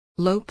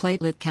Low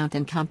platelet count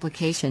and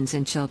complications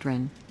in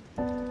children.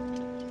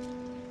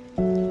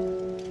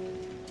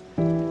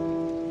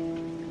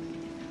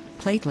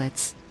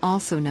 Platelets,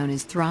 also known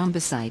as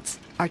thrombocytes,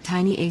 are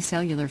tiny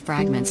acellular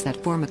fragments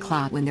that form a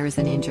clot when there is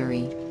an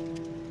injury.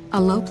 A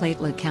low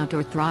platelet count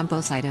or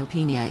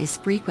thrombocytopenia is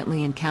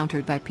frequently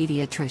encountered by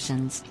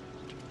pediatricians.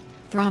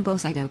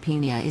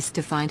 Thrombocytopenia is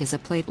defined as a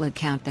platelet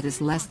count that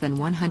is less than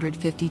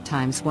 150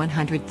 times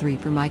 103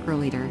 per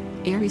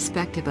microliter,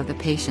 irrespective of the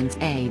patient's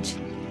age.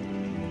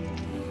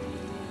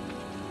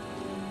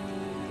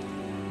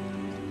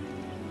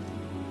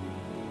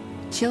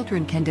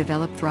 Children can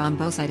develop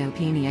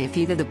thrombocytopenia if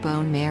either the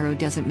bone marrow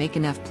doesn't make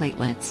enough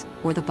platelets,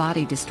 or the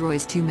body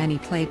destroys too many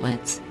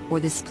platelets, or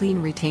the spleen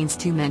retains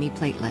too many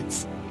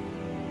platelets.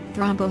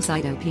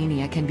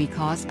 Thrombocytopenia can be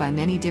caused by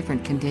many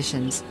different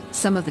conditions.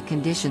 Some of the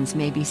conditions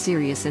may be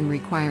serious and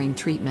requiring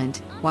treatment,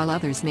 while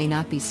others may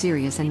not be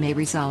serious and may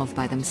resolve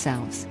by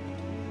themselves.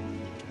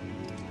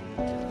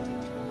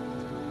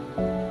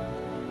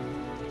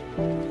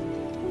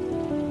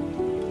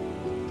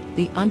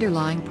 The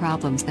underlying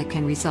problems that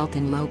can result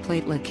in low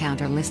platelet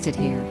count are listed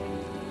here.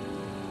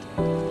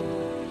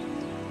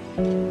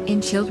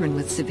 In children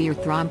with severe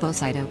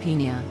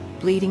thrombocytopenia,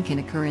 bleeding can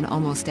occur in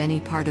almost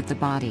any part of the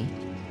body.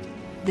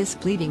 This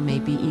bleeding may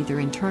be either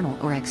internal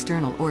or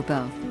external or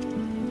both.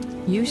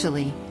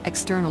 Usually,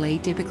 external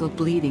atypical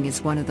bleeding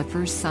is one of the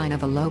first signs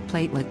of a low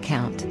platelet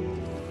count.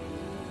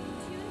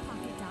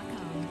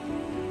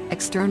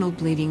 External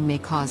bleeding may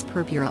cause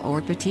purpura or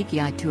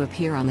petechiae to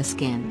appear on the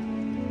skin.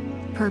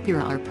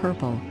 Purpura are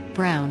purple,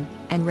 brown,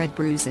 and red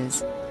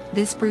bruises.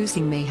 This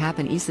bruising may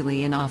happen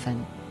easily and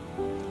often.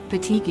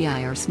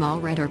 Petechiae are small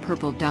red or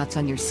purple dots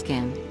on your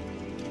skin.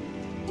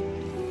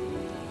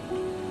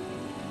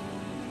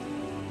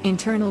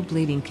 Internal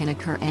bleeding can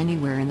occur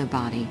anywhere in the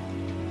body.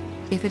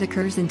 If it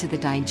occurs into the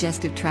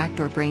digestive tract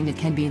or brain, it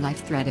can be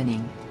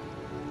life-threatening.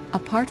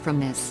 Apart from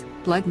this,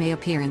 blood may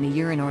appear in the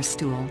urine or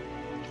stool.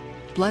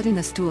 Blood in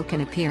the stool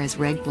can appear as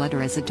red blood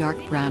or as a dark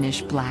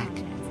brownish black.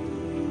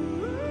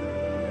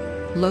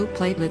 Low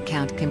platelet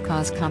count can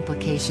cause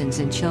complications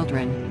in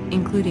children,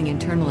 including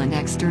internal and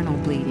external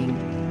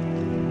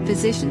bleeding.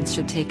 Physicians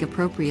should take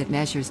appropriate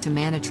measures to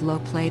manage low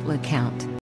platelet count.